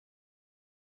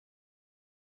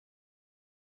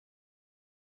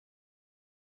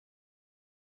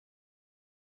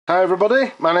Hi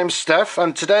everybody, my name's Steph,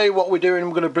 and today what we're doing,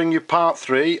 we're going to bring you part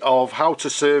 3 of how to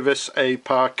service a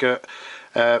Parker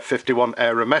 51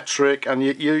 Aerometric. And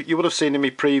you would have seen in my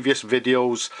previous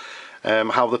videos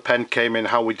how the pen came in,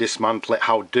 how we dismantle it,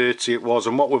 how dirty it was,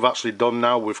 and what we've actually done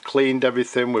now, we've cleaned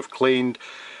everything. We've cleaned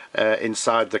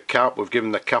inside the cap, we've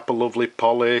given the cap a lovely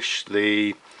polish,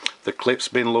 the clip's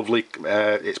been lovely,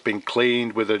 it's been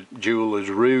cleaned with a jeweler's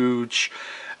rouge,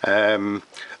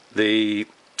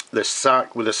 the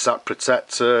sack with a sack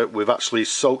protector, we've actually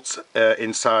soaked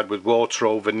inside with water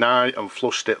overnight and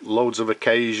flushed it loads of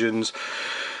occasions,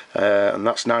 and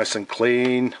that's nice and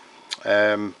clean.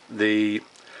 The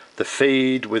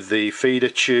feed with the feeder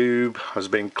tube has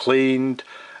been cleaned.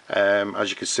 As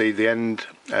you can see, the end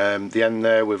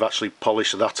there, we've actually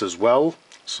polished that as well,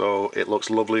 so it looks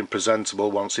lovely and presentable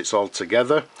once it's all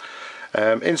together.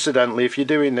 Incidentally, if you're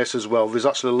doing this as well, there's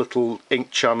actually a little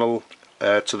ink channel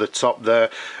to the top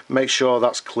there. Make sure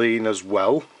that's clean as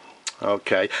well.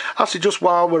 Okay, actually, just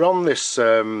while we're on this,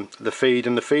 the feed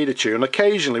and the feeder tube, and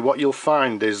occasionally what you'll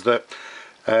find is that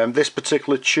this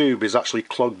particular tube is actually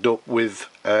clogged up with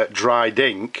dried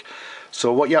ink.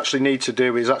 So what you actually need to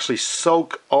do is actually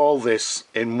soak all this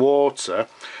in water,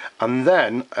 and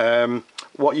then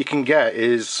what you can get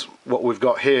is, what we've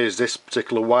got here is this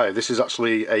particular wire. This is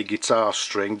actually a guitar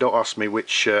string. Don't ask me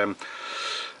which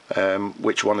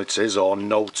one it is, or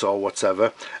note, or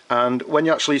whatever. And when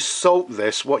you actually soak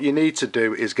this, what you need to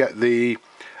do is get the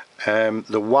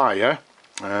wire.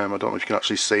 I don't know if you can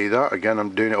actually see that. Again,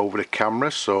 I'm doing it over the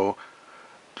camera, so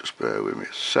just bear with me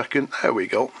a second. There we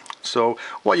go. So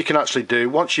what you can actually do,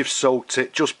 once you've soaked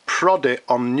it, just prod it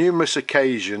on numerous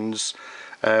occasions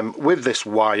with this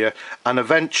wire, and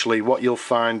eventually what you'll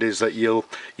find is that you'll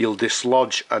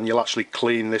dislodge and you'll actually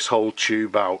clean this whole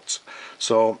tube out.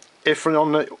 So if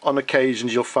on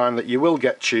occasions you'll find that you will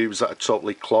get tubes that are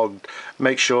totally clogged,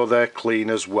 make sure they're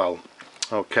clean as well.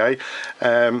 Okay,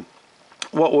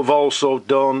 what we've also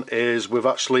done is we've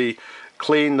actually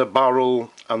cleaned the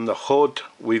barrel and the hood.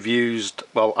 We've used,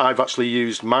 well, I've actually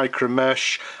used micro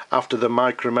mesh. After the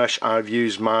micro mesh, I've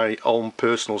used my own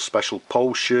personal special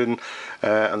potion,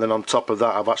 and then on top of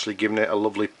that I've actually given it a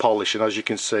lovely polish, and as you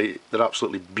can see, they're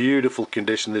absolutely beautiful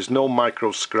condition. There's no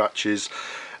micro scratches.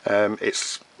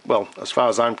 It's, well, as far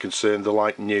as I'm concerned, they're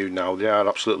like new now. They are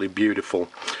absolutely beautiful.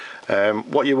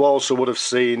 What you also would have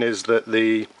seen is that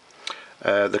the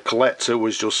collector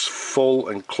was just full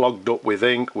and clogged up with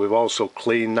ink. We've also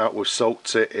cleaned that. We've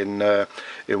soaked it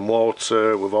in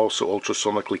water. We've also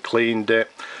ultrasonically cleaned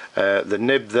it. The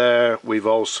nib there, we've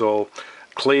also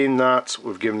cleaned that.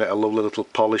 We've given it a lovely little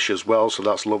polish as well, so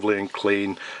that's lovely and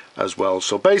clean as well.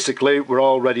 So basically we're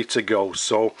all ready to go.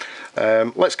 So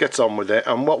let's get on with it.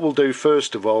 And what we'll do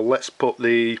first of all, let's put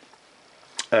the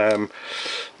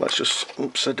let's just,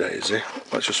 oops a daisy,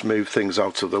 let's just move things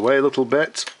out of the way a little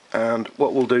bit. And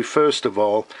what we'll do first of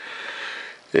all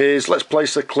is let's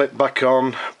place the clip back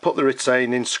on, put the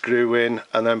retaining screw in,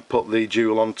 and then put the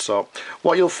jewel on top.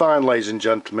 What you'll find, ladies and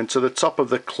gentlemen, to the top of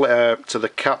the to the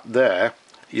cap there,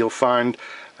 you'll find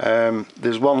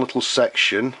there's one little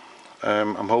section.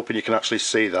 I'm hoping you can actually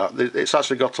see that. It's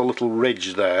actually got a little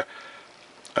ridge there,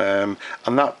 and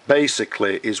that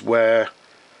basically is where,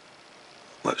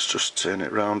 let's just turn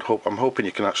it round. I'm hoping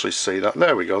you can actually see that.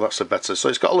 There we go, that's a better. So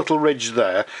it's got a little ridge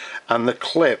there, and the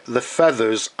clip, the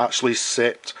feathers actually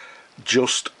sit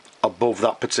just above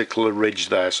that particular ridge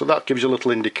there. So that gives you a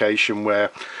little indication where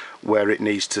it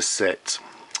needs to sit.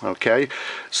 Okay,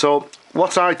 so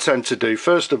what I tend to do,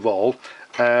 first of all,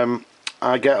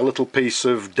 I get a little piece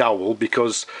of dowel,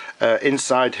 because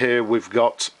inside here we've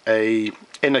got a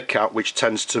inner cap which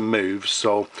tends to move.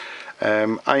 So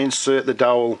I insert the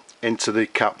dowel into the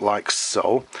cap like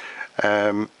so.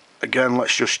 Again,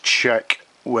 let's just check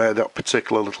where that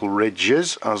particular little ridge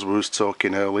is, as we was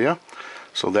talking earlier.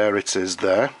 So there it is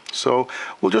there. So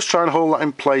we'll just try and hold that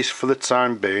in place for the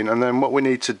time being, and then what we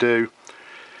need to do,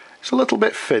 it's a little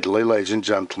bit fiddly, ladies and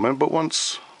gentlemen, but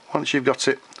once you've got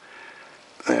it,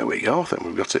 there we go. I think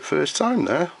we've got it first time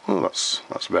there. Well, that's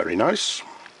very nice.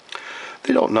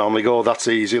 They don't normally go that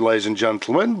easy, ladies and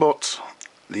gentlemen, but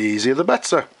the easier the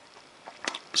better.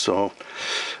 So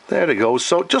there it goes.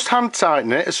 So just hand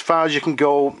tighten it as far as you can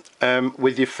go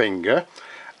with your finger,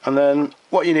 and then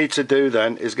what you need to do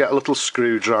then is get a little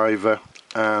screwdriver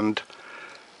and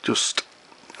just,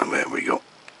 there we go,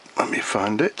 let me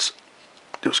find it,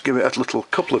 just give it a little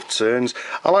couple of turns.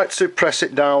 I like to press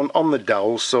it down on the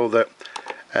dowel so that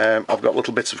I've got a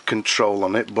little bit of control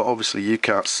on it, but obviously you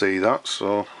can't see that,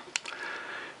 so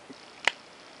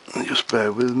just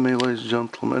bear with me, ladies and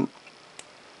gentlemen.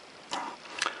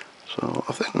 So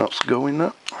I think that's going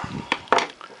there.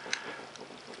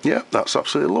 Yeah, that's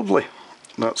absolutely lovely.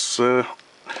 That's done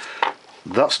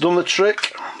the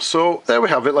trick. So there we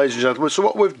have it, ladies and gentlemen. So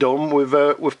what we've done,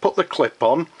 we've put the clip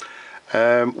on,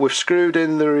 we've screwed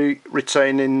in the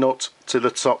retaining nut to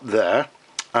the top there,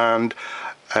 and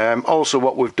also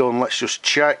what we've done, let's just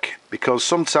check, because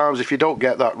sometimes if you don't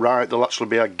get that right, there'll actually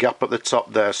be a gap at the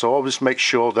top there. So always make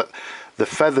sure that the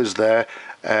feathers there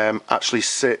actually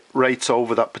sit right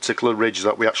over that particular ridge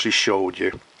that we actually showed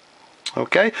you.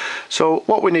 Okay, so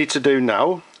what we need to do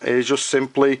now is just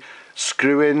simply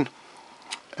screw in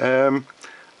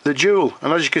the jewel,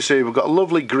 and as you can see, we've got a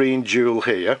lovely green jewel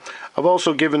here. I've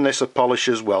also given this a polish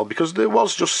as well, because there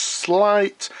was just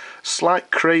slight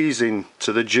crazing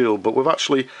to the jewel, but we've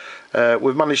actually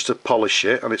we've managed to polish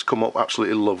it and it's come up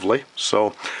absolutely lovely.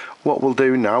 So what we'll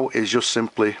do now is just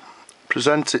simply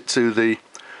present it to the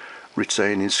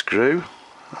retaining screw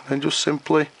and then just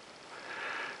simply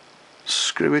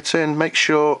screw it in. Make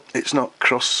sure it's not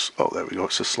cross. Oh, there we go,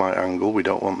 it's a slight angle, we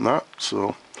don't want that.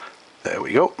 So there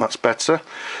we go, that's better.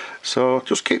 So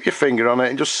just keep your finger on it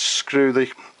and just screw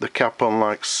the cap on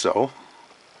like so,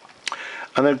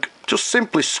 and then just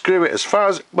simply screw it as far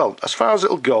as, well, as far as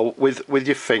it'll go with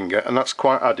your finger, and that's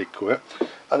quite adequate.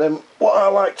 And then what I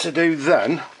like to do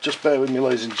then, just bear with me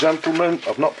ladies and gentlemen,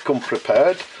 I've not come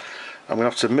prepared, I'm going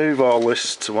to have to move all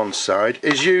this to one side,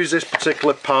 is use this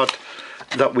particular pad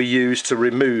that we use to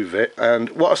remove it. And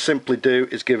what I simply do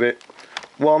is give it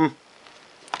 1,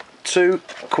 2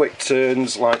 quick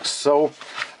turns like so.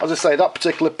 As I say, that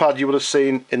particular pad you would have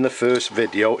seen in the first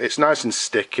video, it's nice and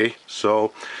sticky,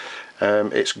 so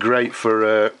it's great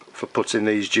for putting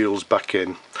these jewels back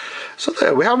in. So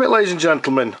there we have it, ladies and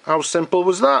gentlemen. How simple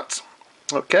was that?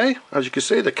 Okay, as you can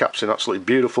see, the cap's in absolutely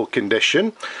beautiful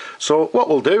condition. So what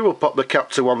we'll do, we'll pop the cap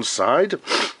to one side,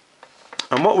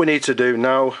 and what we need to do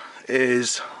now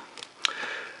is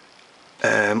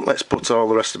let's put all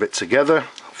the rest of it together.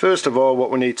 First of all,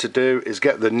 what we need to do is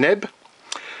get the nib,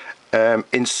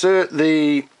 insert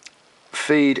the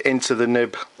feed into the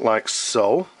nib like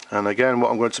so, and again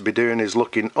what I'm going to be doing is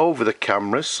looking over the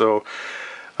camera, so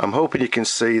I'm hoping you can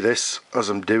see this as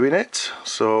I'm doing it.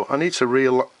 So I need to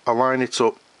realign it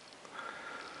up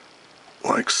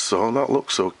like so. That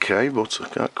looks okay, but I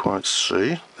can't quite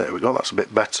see. There we go, that's a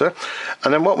bit better.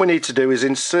 And then what we need to do is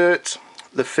insert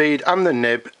the feed and the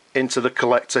nib into the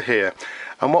collector here,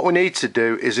 and what we need to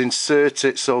do is insert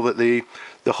it so that the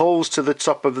holes to the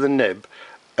top of the nib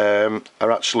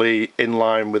are actually in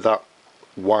line with that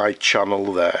wide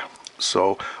channel there.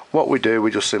 So what we do,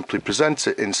 we just simply present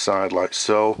it inside like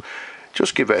so,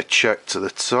 just give it a check to the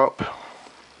top.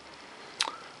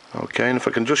 Okay, and if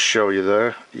I can just show you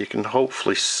there, you can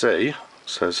hopefully see,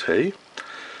 says he,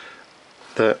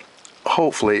 that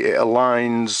hopefully it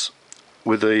aligns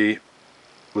with the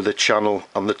channel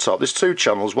on the top. There's 2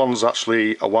 channels, one's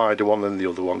actually a wider one than the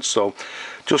other one, so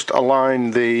just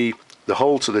align the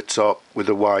hole to the top with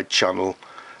the wide channel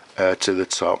to the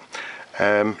top.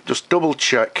 Just double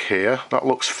check here, that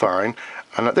looks fine,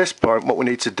 and at this point what we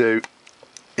need to do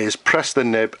is press the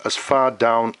nib as far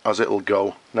down as it'll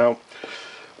go. Now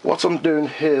what I'm doing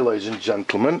here, ladies and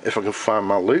gentlemen, if I can find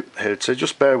my loop here, to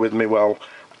just bear with me while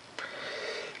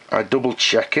I double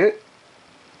check it.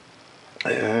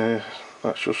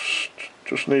 That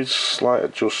just needs slight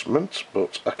adjustment,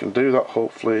 but I can do that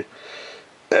hopefully.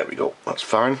 There we go, that's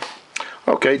fine.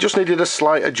 Okay, just needed a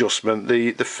slight adjustment.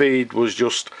 The feed was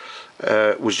just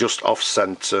off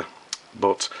center,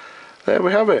 but there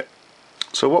we have it.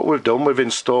 So what we've done, we've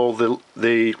installed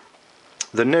the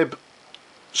nib,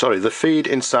 sorry, the feed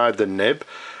inside the nib,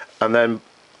 and then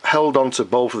held onto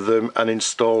both of them and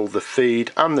installed the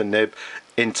feed and the nib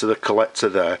into the collector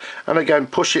there, and again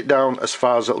push it down as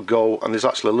far as it'll go, and there's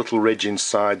actually a little ridge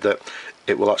inside that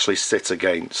it will actually sit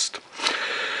against.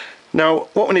 Now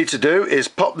what we need to do is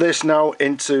pop this now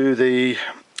into the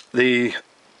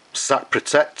sack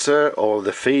protector, or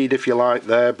the feed if you like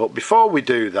there, but before we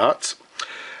do that,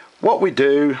 what we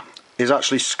do is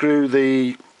actually screw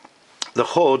the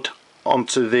hood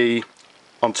onto the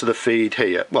feed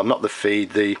here. Well, not the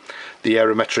feed, the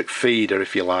Aerometric feeder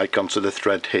if you like, onto the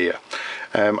thread here.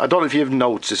 I don't know if you've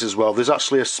noticed as well, there's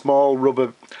actually a small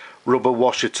rubber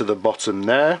washer to the bottom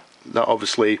there. That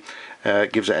obviously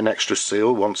gives it an extra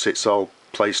seal once it's all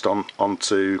placed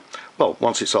onto, well,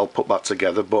 once it's all put back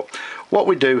together. But what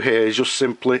we do here is just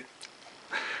simply,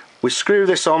 we screw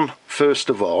this on first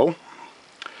of all,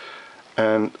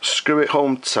 and screw it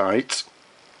home tight.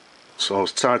 So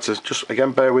it's tight as, just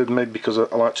again bear with me because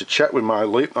I like to check with my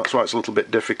loop, that's why it's a little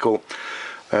bit difficult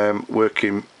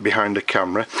working behind the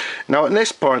camera. Now at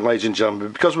this point, ladies and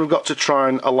gentlemen, because we've got to try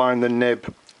and align the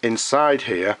nib inside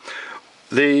here,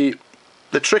 the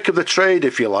the trick of the trade,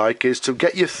 if you like, is to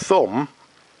get your thumb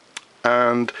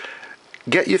and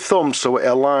get your thumb so it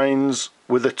aligns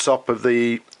with the top of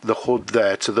the hood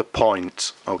there to the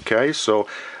point. Okay, so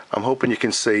I'm hoping you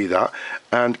can see that,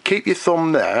 and keep your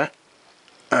thumb there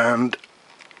and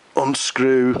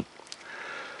unscrew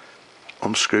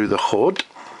the hood.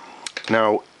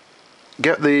 Now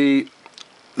get the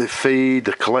feed,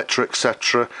 the collector,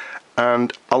 etc.,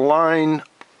 and align.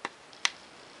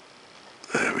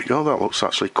 There we go, that looks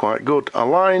actually quite good.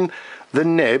 Align the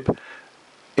nib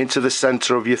into the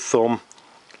center of your thumb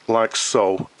like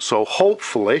so. So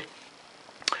hopefully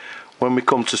when we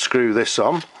come to screw this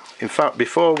on, in fact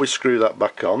before we screw that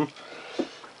back on,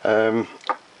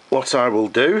 what I will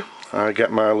do, I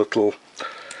get my little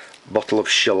bottle of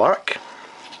shellac.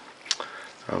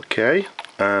 Okay,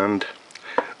 and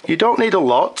you don't need a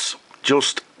lot,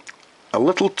 just a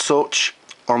little touch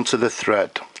onto the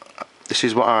thread. This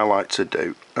is what I like to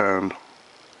do, and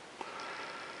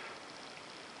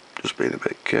just being a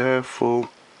bit careful.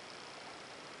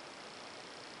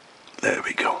 There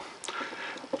we go.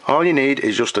 All you need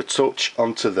is just a touch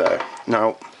onto there.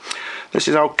 Now this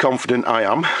is how confident I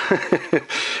am.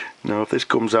 Now if this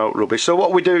comes out rubbish, so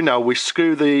what we do now, we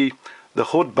screw the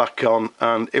hood back on,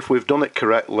 and if we've done it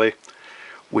correctly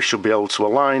we should be able to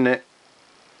align it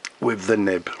with the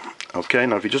nib. Okay,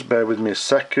 now if you just bear with me a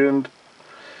second.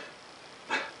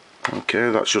 Okay,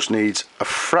 that just needs a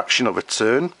fraction of a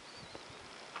turn,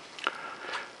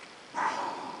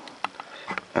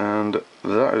 and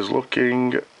that is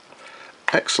looking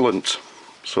excellent.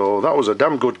 So that was a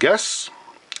damn good guess.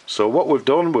 So what we've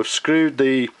done, we've screwed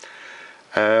the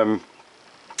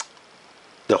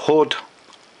hood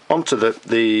onto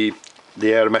the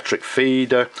Aerometric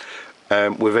feeder.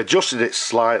 We've adjusted it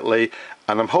slightly,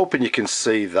 and I'm hoping you can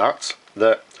see that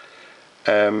the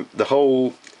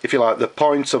whole, if you like, the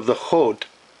point of the hood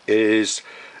is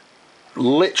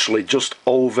literally just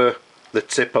over the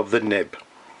tip of the nib.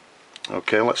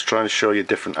 Okay, let's try and show you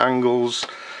different angles.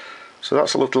 So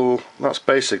that's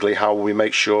basically how we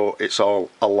make sure it's all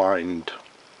aligned.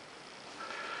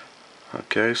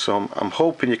 Okay, so I'm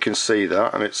hoping you can see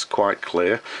that, and it's quite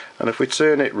clear. And if we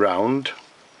turn it round,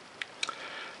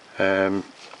 I'm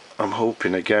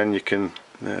hoping again you can,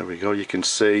 there we go, you can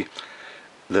see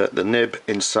that the nib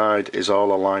inside is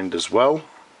all aligned as well.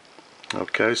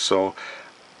 Okay, so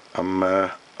I'm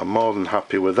more than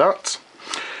happy with that.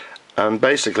 And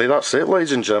basically that's it,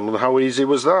 ladies and gentlemen. How easy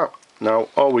was that? Now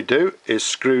all we do is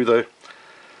screw the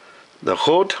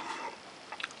hood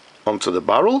onto the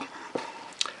barrel,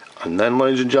 and then,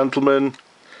 ladies and gentlemen,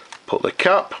 put the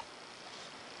cap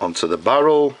onto the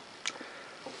barrel,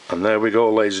 and there we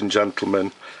go, ladies and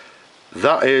gentlemen.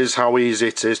 That is how easy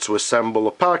it is to assemble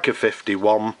a Parker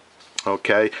 51.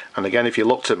 Okay, and again, if you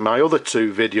looked at my other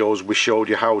two videos, we showed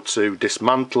you how to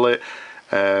dismantle it,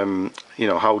 you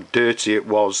know, how dirty it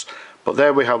was. But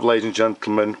there we have, ladies and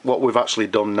gentlemen, what we've actually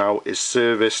done now is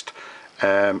serviced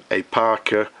a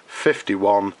Parker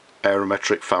 51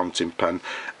 Aerometric fountain pen.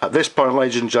 At this point,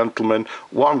 ladies and gentlemen,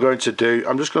 what I'm going to do,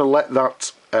 I'm just going to let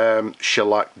that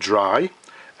shellac dry.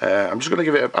 I'm just going to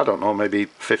give it, I don't know, maybe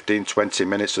 15-20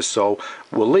 minutes or so.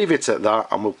 We'll leave it at that,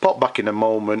 and we'll pop back in a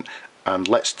moment and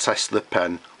let's test the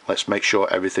pen. Let's make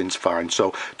sure everything's fine.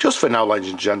 So just for now, ladies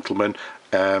and gentlemen,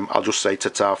 I'll just say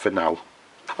ta-ta for now.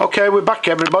 Okay, we're back,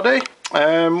 everybody.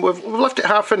 We've left it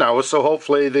half an hour, so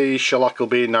hopefully the shellac will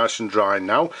be nice and dry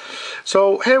now.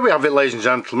 So here we have it, ladies and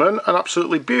gentlemen, an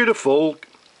absolutely beautiful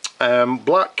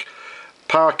black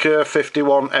Parker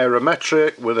 51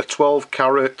 Aerometric with a 12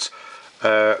 carat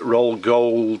roll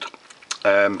gold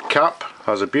cap.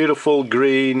 Has a beautiful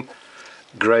green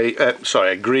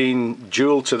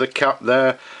jewel to the cap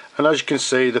there, and as you can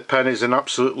see, the pen is in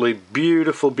absolutely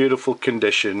beautiful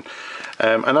condition.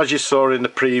 And as you saw in the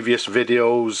previous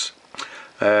videos,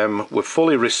 we've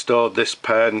fully restored this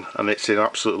pen, and it's in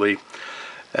absolutely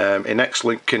in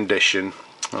excellent condition.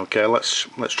 Okay, let's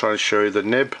try and show you the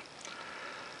nib.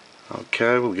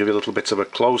 Okay, we'll give you a little bit of a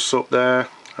close-up there.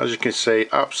 As you can see,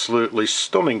 absolutely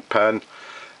stunning pen.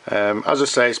 As I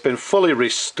say, it's been fully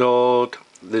restored.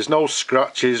 There's no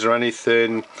scratches or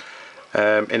anything.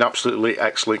 In absolutely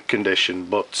excellent condition.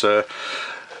 But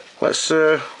let's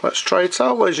try it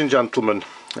out, ladies and gentlemen.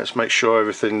 Let's make sure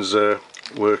everything's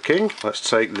working. Let's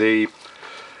take the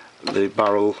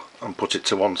barrel and put it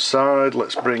to one side.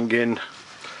 Let's bring in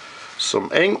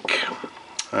some ink,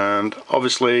 and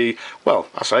obviously, well,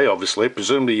 I say obviously,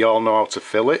 presumably you all know how to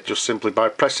fill it, just simply by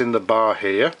pressing the bar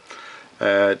here.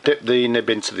 Dip the nib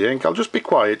into the ink. I'll just be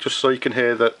quiet just so you can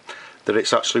hear that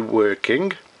it's actually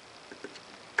working.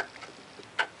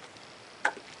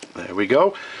 There we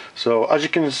go. So as you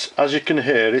can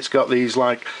hear, it's got these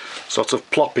like sort of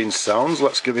plopping sounds.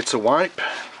 Let's give it a wipe.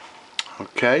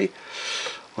 Okay,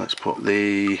 let's put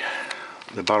the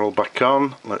barrel back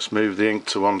on. Let's move the ink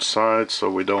to one side so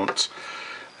we don't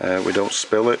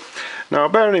spill it. Now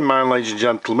bear in mind, ladies and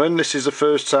gentlemen, this is the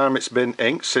first time it's been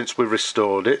inked since we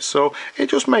restored it, so it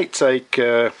just may take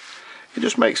just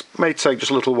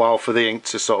a little while for the ink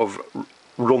to sort of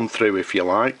run through, if you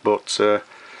like, but oh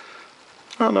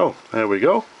no, there we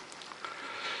go.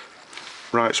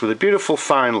 Right, so with a beautiful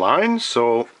fine line.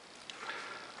 So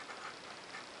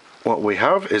what we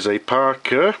have is a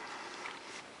Parker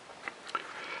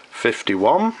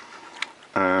 51,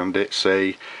 and it's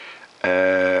a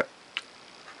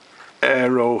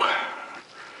Aerometric.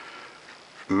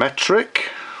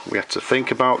 We had to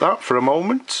think about that for a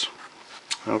moment.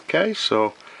 Okay,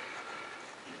 so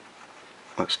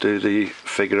let's do the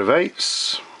figure of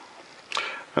eights,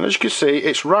 and as you can see,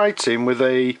 it's writing with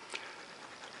a,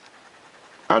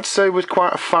 I'd say with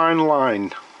quite a fine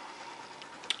line.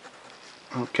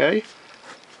 Okay,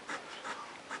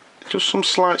 just some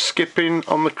slight skipping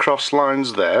on the cross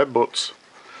lines there, but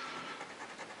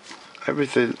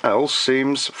everything else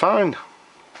seems fine.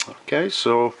 Okay,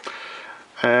 so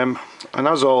and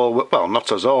as always, well,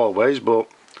 not as always, but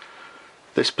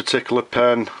this particular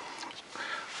pen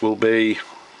will be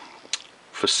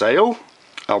for sale.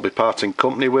 I'll be parting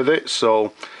company with it,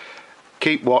 so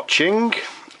keep watching.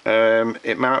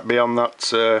 It might be on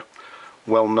that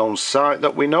well-known site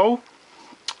that we know.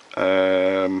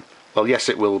 Well, yes,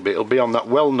 it will be. It'll be on that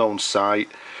well-known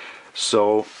site.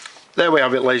 So there we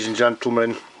have it, ladies and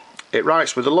gentlemen. It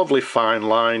writes with a lovely fine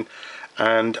line,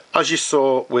 and as you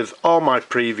saw with all my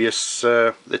previous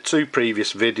the two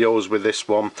previous videos, with this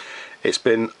one, it's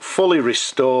been fully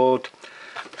restored,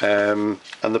 and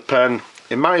the pen,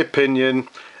 in my opinion,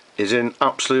 is in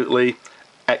absolutely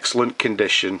excellent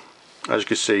condition. As you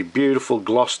can see, beautiful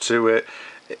gloss to it.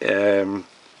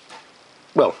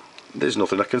 Well, there's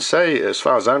nothing I can say as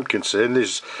far as I'm concerned.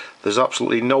 There's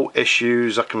absolutely no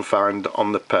issues I can find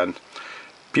on the pen.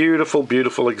 Beautiful,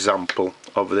 beautiful example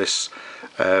of this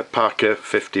Parker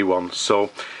 51. So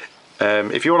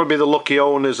if you want to be the lucky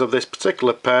owners of this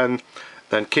particular pen,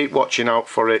 then keep watching out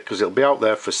for it, because it'll be out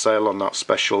there for sale on that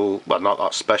special, well, not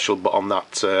that special, but on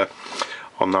that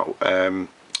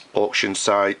auction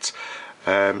site.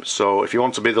 So if you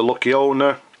want to be the lucky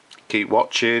owner, keep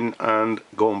watching and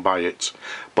go and buy it.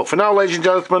 But for now, ladies and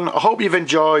gentlemen, I hope you've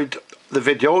enjoyed the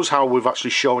videos, how we've actually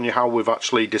shown you how we've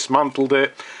actually dismantled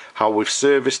it, how we've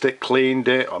serviced it, cleaned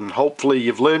it, and hopefully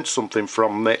you've learned something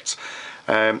from it.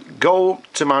 Go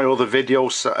to my other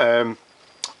videos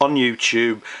on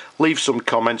YouTube, leave some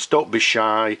comments, don't be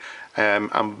shy,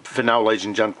 and for now, ladies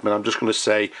and gentlemen, I'm just going to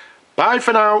say bye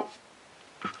for now.